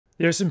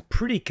There are some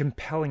pretty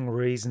compelling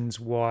reasons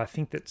why I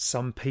think that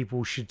some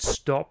people should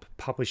stop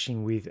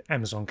publishing with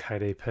Amazon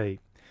KDP.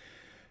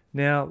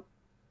 Now,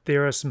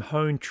 there are some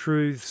hone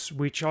truths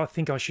which I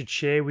think I should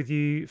share with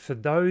you for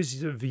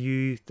those of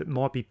you that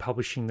might be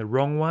publishing the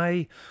wrong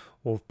way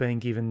or have been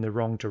given the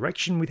wrong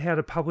direction with how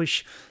to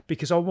publish,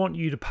 because I want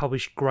you to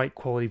publish great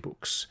quality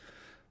books.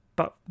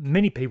 But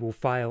many people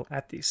fail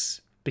at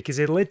this because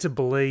they're led to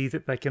believe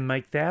that they can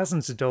make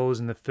thousands of dollars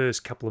in the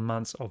first couple of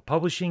months of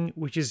publishing,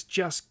 which is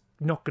just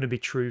not going to be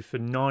true for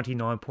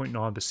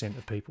 99.9%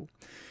 of people.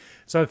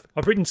 So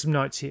I've written some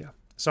notes here.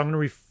 So I'm going to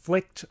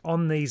reflect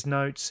on these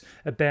notes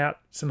about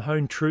some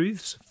hone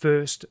truths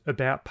first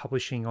about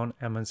publishing on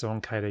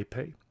Amazon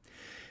KDP.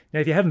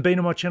 Now, if you haven't been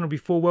on my channel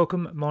before,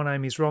 welcome. My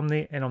name is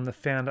Romney and I'm the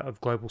founder of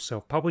Global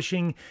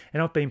Self-Publishing,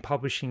 and I've been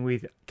publishing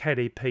with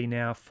KDP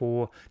now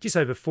for just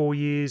over 4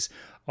 years.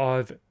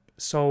 I've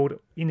sold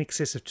in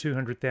excess of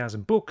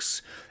 200,000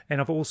 books, and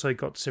I've also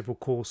got several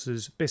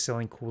courses,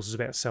 best-selling courses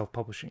about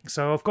self-publishing.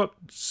 So I've got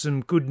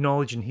some good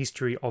knowledge and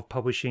history of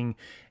publishing,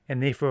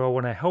 and therefore I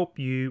want to help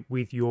you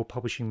with your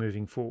publishing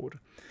moving forward.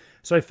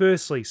 So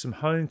firstly, some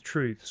home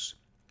truths.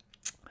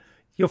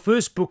 Your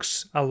first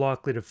books are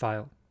likely to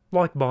fail,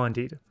 like mine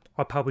did.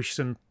 I published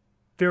some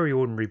very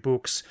ordinary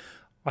books.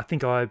 I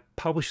think I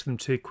published them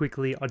too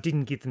quickly. I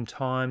didn't give them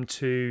time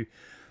to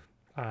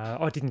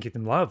I didn't give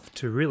them love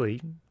to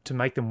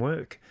make them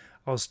work.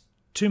 I was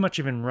too much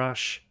of a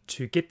rush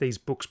to get these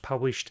books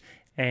published,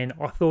 and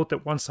I thought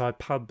that once I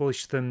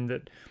published them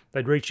that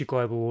they'd reach a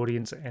global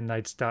audience and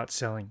they'd start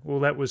selling.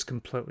 Well, that was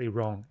completely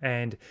wrong,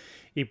 and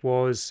it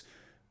was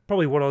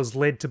probably what I was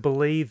led to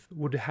believe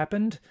would have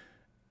happened.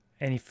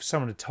 And if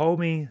someone had told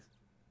me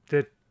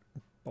that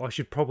I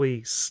should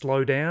probably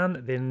slow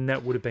down, then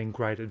that would have been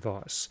great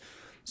advice.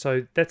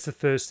 So that's the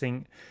first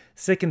thing.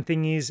 Second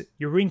thing is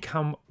your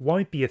income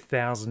won't be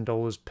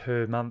 $1,000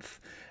 per month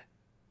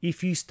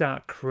if you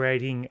start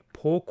creating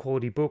poor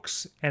quality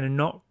books and are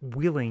not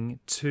willing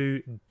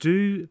to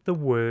do the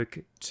work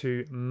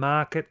to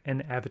market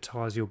and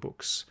advertise your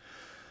books.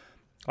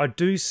 I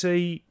do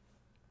see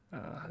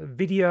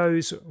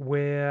videos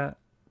where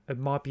it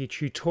might be a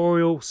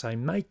tutorial, say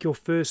make your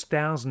first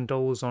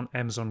 $1,000 on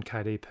Amazon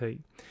KDP.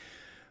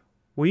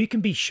 Well, you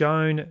can be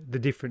shown the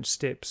different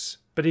steps,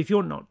 but if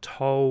you're not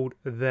told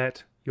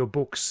that your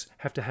books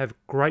have to have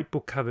great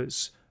book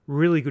covers,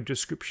 really good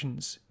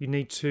descriptions, you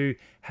need to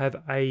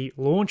have a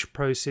launch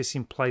process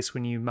in place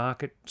when you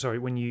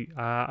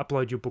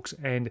upload your books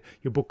and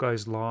your book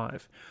goes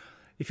live.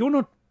 If you're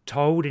not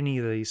told any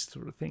of these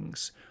sort of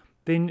things,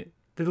 then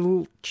the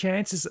little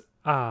chances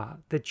are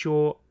that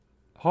you're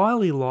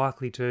highly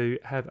likely to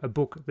have a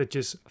book that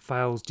just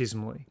fails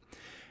dismally.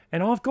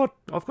 And I've got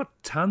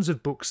tons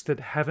of books that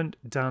haven't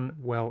done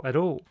well at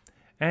all.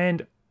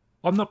 And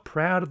I'm not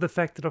proud of the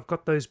fact that I've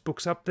got those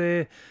books up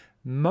there.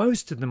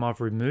 Most of them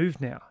I've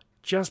removed now,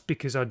 just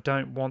because I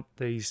don't want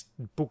these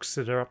books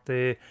that are up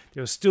there.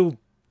 There are still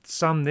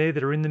some there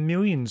that are in the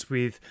millions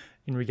in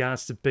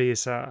regards to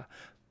BSR.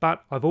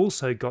 But I've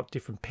also got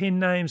different pen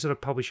names that I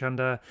publish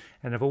under,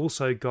 and I've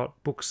also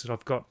got books that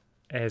I've got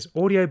as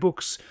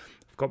audiobooks.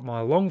 I've got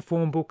my long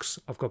form books,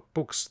 I've got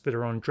books that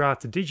are on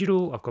Draft to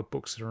Digital, I've got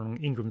books that are on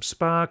Ingram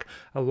Spark,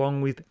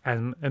 along with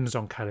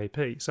Amazon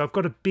KDP. So I've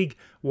got a big,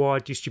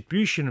 wide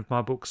distribution of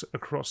my books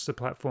across the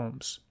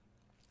platforms.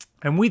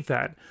 And with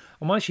that,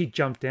 I might actually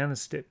jump down a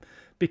step,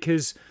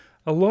 because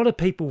a lot of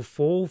people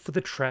fall for the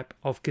trap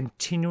of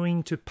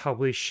continuing to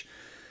publish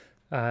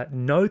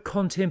no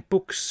content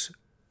books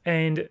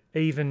and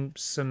even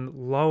some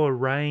lower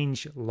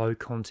range, low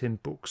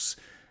content books.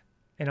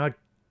 And I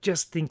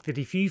just think that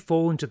if you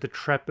fall into the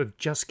trap of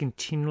just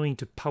continuing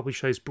to publish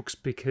those books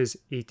because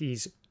it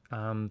is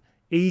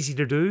easy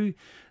to do,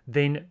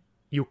 then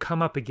you'll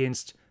come up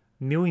against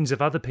millions of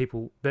other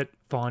people that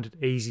find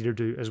it easy to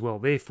do as well.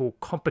 Therefore,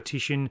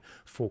 competition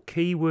for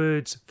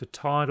keywords, for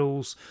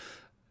titles,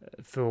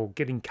 for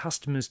getting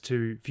customers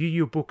to view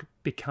your book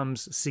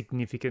becomes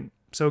significant.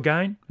 So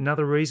again,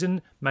 another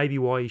reason maybe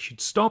why you should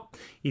stop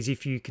is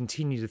if you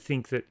continue to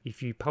think that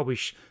if you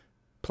publish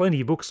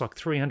plenty of books, like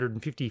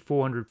 350,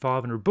 400,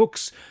 500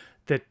 books,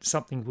 that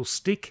something will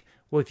stick.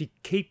 Well, if you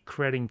keep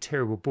creating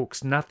terrible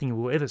books, nothing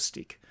will ever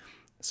stick.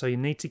 So you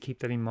need to keep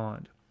that in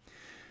mind.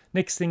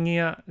 Next thing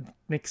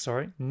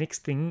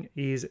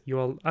is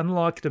you're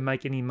unlikely to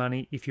make any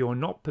money if you're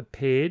not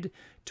prepared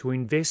to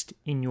invest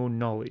in your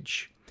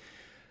knowledge.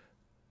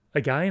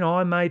 Again,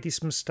 I made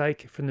this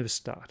mistake from the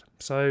start.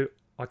 So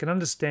I can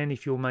understand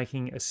if you're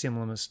making a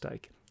similar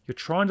mistake. You're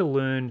trying to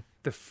learn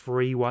the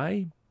free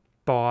way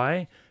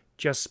by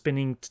just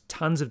spending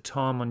tons of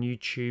time on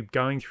YouTube,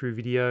 going through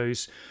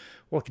videos.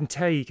 Well, I can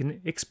tell you can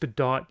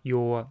expedite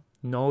your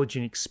knowledge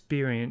and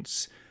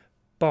experience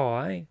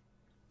by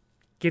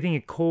getting a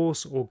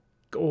course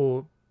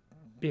probably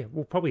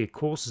a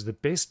course is the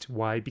best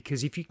way,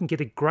 because if you can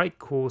get a great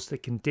course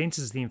that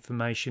condenses the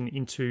information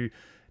into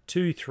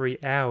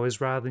 2-3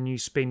 hours rather than you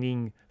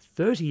spending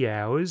 30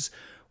 hours,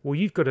 well,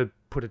 you've got to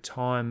put a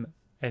time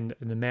and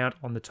an amount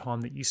on the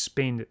time that you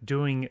spend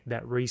doing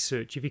that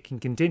research. If you can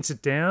condense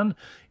it down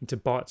into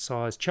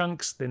bite-sized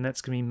chunks, then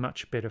that's going to be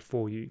much better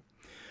for you.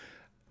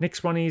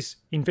 Next one is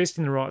invest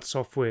in the right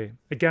software.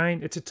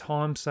 Again, it's a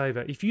time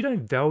saver. If you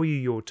don't value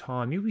your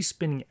time, you'll be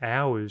spending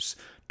hours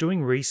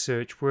doing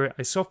research where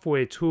a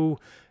software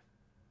tool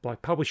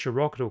like Publisher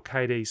Rocket or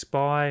KD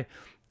Spy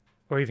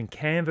or even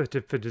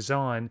Canva for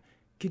design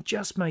can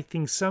just make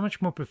things so much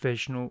more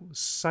professional,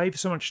 save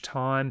so much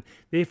time,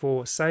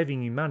 therefore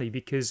saving you money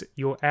because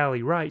your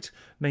hourly rate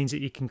means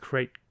that you can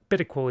create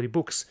better quality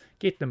books,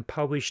 get them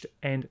published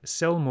and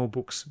sell more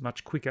books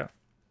much quicker.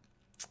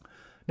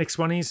 Next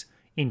one is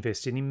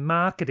investing in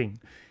marketing.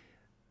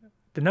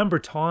 The number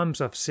of times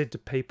I've said to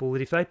people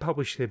that if they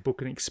publish their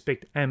book and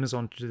expect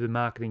Amazon to do the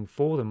marketing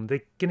for them,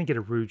 they're going to get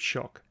a rude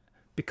shock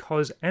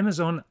because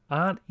Amazon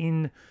aren't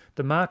in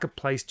the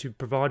marketplace to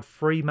provide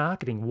free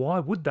marketing. Why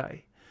would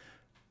they?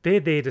 They're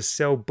there to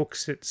sell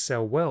books that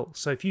sell well.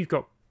 So if you've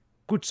got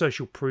good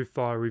social proof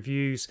via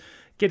reviews,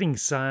 getting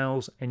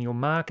sales, and you're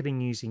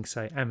marketing using,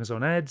 say,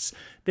 Amazon ads,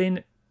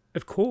 then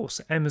of course,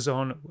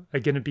 Amazon are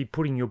going to be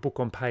putting your book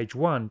on page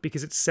one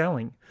because it's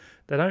selling.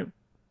 They don't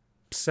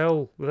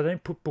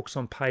put books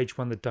on page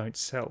one that don't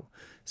sell.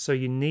 So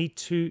you need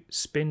to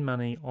spend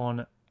money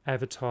on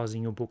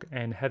advertising your book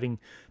and having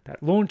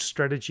that launch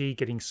strategy,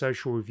 getting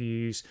social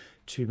reviews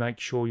to make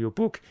sure your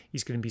book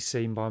is going to be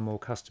seen by more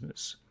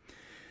customers.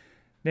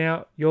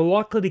 Now, you're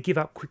likely to give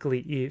up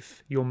quickly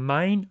if your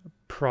main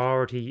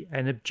priority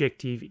and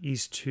objective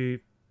is to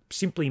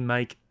simply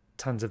make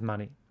tons of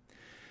money.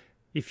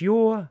 If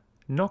you're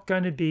not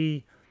going to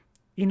be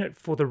in it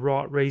for the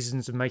right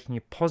reasons of making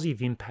a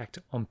positive impact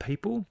on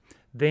people,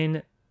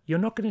 then you're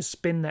not going to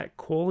spend that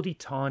quality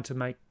time to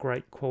make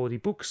great quality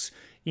books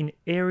in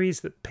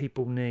areas that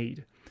people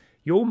need.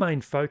 Your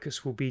main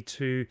focus will be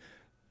to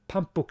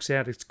pump books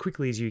out as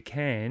quickly as you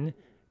can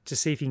to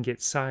see if you can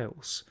get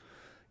sales.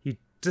 You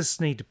just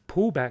need to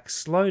pull back,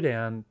 slow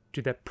down,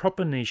 do that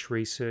proper niche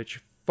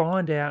research,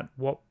 find out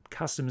what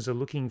customers are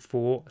looking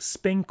for,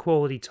 spend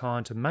quality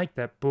time to make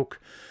that book,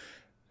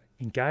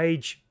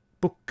 engage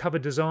book cover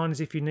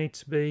designers if you need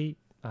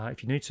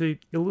to,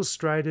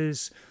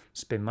 illustrators,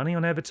 spend money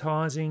on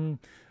advertising,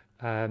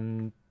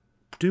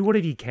 do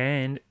whatever you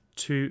can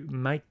to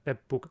make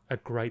that book a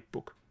great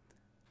book.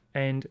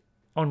 And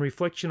on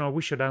reflection, I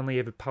wish I'd only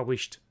ever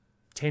published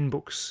 10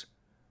 books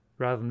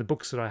rather than the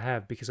books that I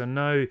have, because I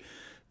know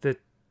that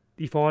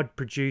if I'd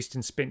produced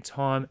and spent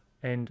time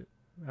and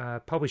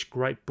published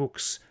great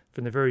books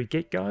from the very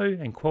get-go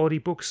and quality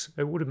books,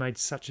 it would have made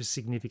such a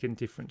significant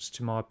difference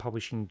to my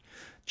publishing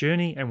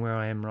journey and where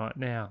I am right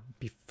now.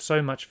 Be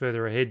so much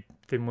further ahead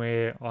than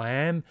where I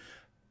am,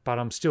 but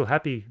I'm still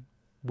happy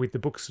with the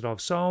books that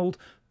I've sold,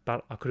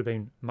 but I could have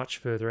been much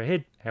further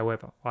ahead.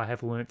 However, I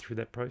have learned through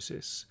that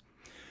process.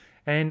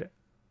 And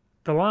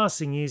the last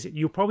thing is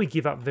you'll probably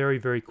give up very,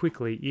 very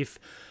quickly if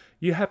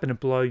you happen to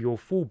blow your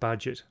full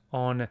budget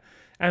on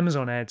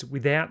Amazon ads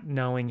without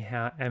knowing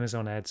how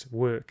Amazon ads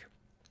work.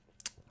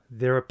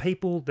 There are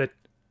people that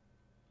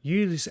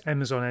use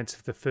Amazon ads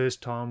for the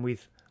first time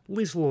with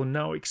little or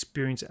no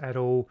experience at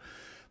all,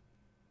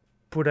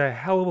 put a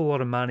hell of a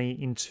lot of money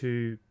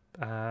into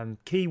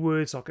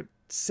keywords like at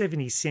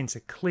 70 cents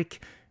a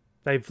click.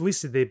 They've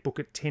listed their book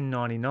at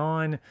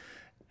 $10.99,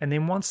 and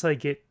then once they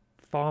get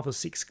 5 or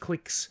 6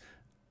 clicks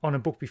on a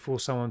book before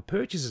someone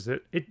purchases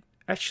it,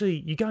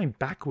 you're going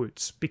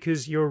backwards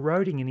because you're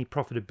eroding any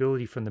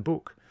profitability from the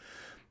book.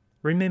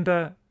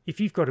 Remember, if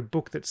you've got a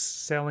book that's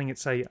selling at,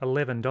 say,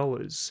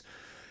 $11,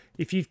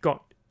 if you've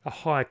got a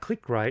higher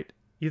click rate,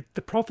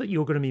 the profit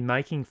you're going to be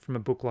making from a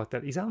book like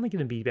that is only going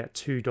to be about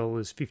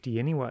 $2.50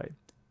 anyway.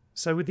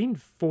 So within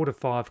 4 to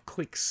 5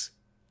 clicks,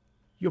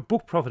 your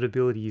book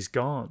profitability is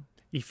gone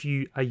if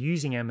you are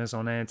using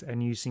Amazon ads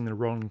and using the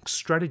wrong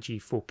strategy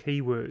for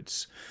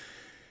keywords.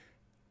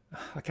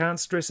 I can't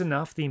stress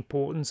enough the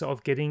importance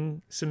of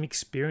getting some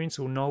experience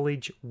or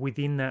knowledge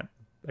within that.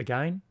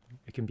 Again,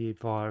 it can be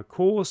via a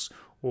course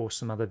or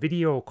some other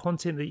video or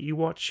content that you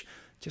watch.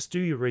 Just do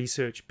your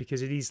research,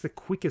 because it is the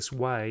quickest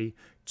way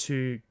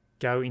to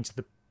go into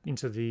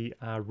the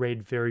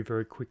red very,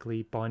 very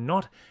quickly by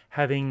not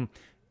having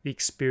the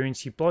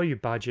experience. You blow your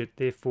budget.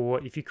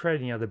 Therefore, if you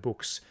create any other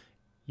books,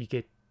 you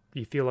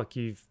feel like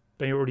you've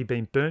already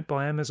been burnt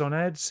by Amazon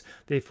ads.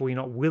 Therefore, you're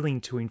not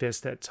willing to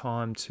invest that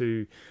time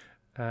to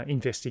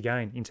invest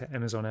again into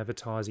Amazon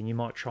advertising. You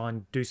might try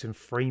and do some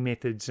free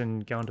methods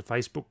and go into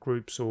Facebook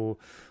groups or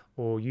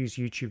use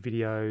YouTube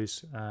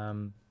videos,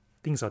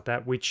 things like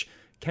that, which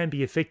can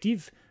be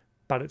effective,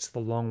 but it's the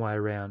long way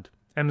around.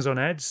 Amazon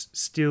ads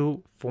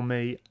still, for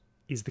me,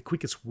 is the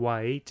quickest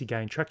way to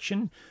gain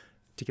traction,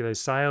 to get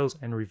those sales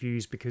and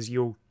reviews, because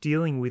you're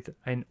dealing with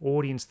an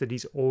audience that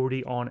is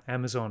already on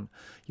Amazon.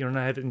 You're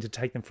not having to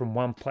take them from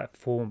one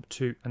platform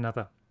to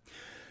another.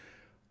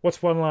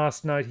 What's one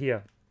last note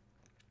here?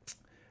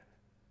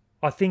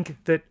 I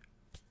think that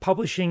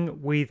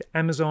publishing with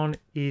Amazon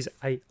is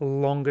a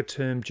longer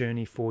term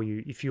journey for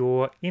you. If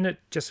you're in it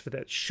just for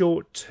that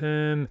short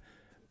term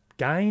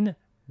gain,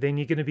 then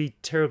you're going to be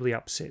terribly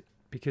upset,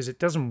 because it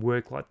doesn't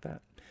work like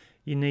that.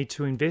 You need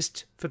to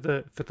invest for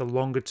the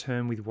longer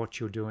term with what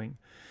you're doing.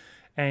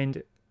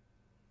 And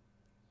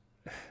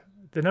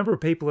the number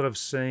of people that I've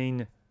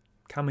seen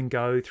come and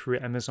go through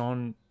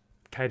Amazon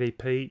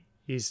KDP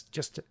is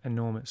just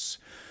enormous.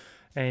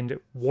 And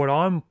what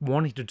I'm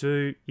wanting to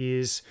do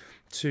is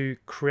to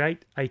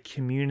create a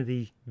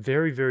community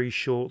very, very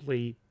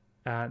shortly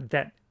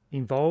that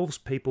involves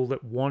people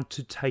that want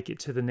to take it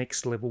to the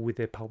next level with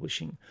their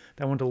publishing.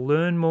 They want to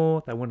learn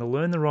more, they want to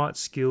learn the right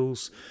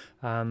skills,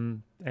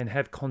 and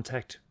have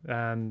contact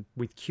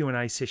with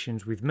Q&A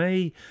sessions with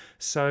me.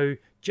 So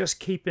just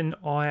keep an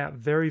eye out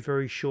very,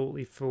 very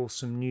shortly for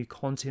some new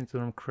content that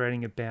I'm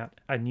creating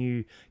about a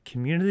new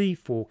community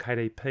for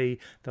KDP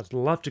that I'd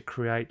love to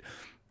create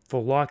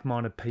for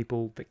like-minded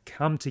people that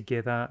come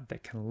together,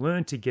 that can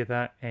learn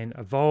together and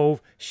evolve,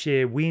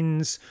 share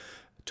wins,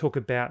 talk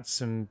about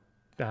some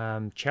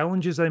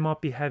challenges they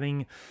might be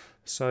having.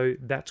 So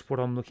that's what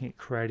I'm looking at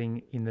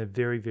creating in the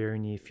very, very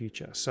near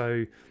future.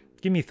 So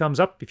give me a thumbs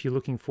up if you're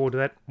looking forward to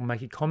that, or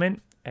make a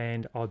comment,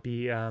 and I'll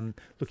be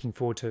looking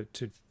forward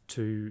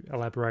to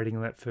elaborating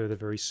on that further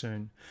very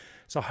soon.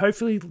 So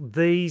hopefully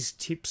these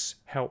tips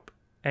help,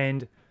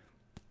 and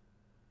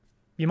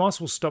you might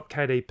as well stop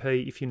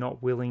KDP if you're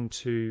not willing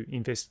to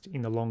invest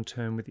in the long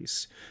term with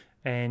this.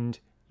 And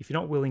if you're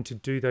not willing to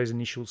do those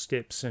initial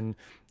steps and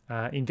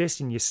invest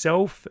in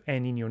yourself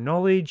and in your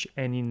knowledge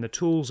and in the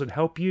tools that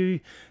help you,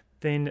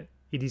 then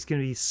it is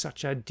going to be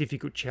such a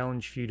difficult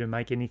challenge for you to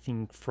make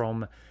anything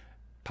from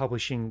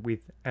publishing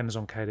with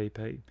Amazon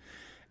KDP.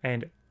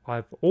 And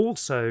I've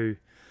also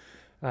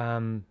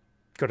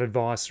got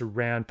advice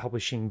around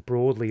publishing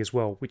broadly as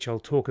well, which I'll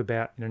talk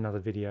about in another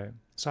video.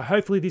 So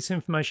hopefully this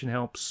information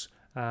helps.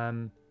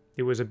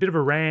 It was a bit of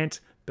a rant,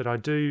 but I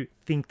do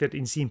think that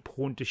it's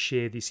important to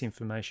share this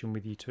information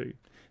with you too.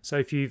 So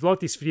if you've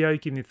liked this video,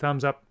 give me a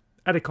thumbs up,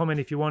 add a comment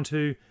if you want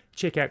to.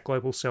 Check out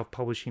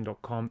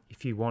globalselfpublishing.com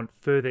if you want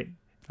further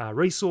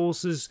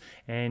resources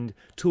and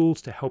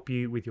tools to help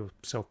you with your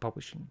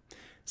self-publishing.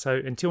 So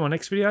until our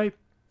next video,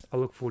 I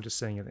look forward to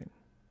seeing you then.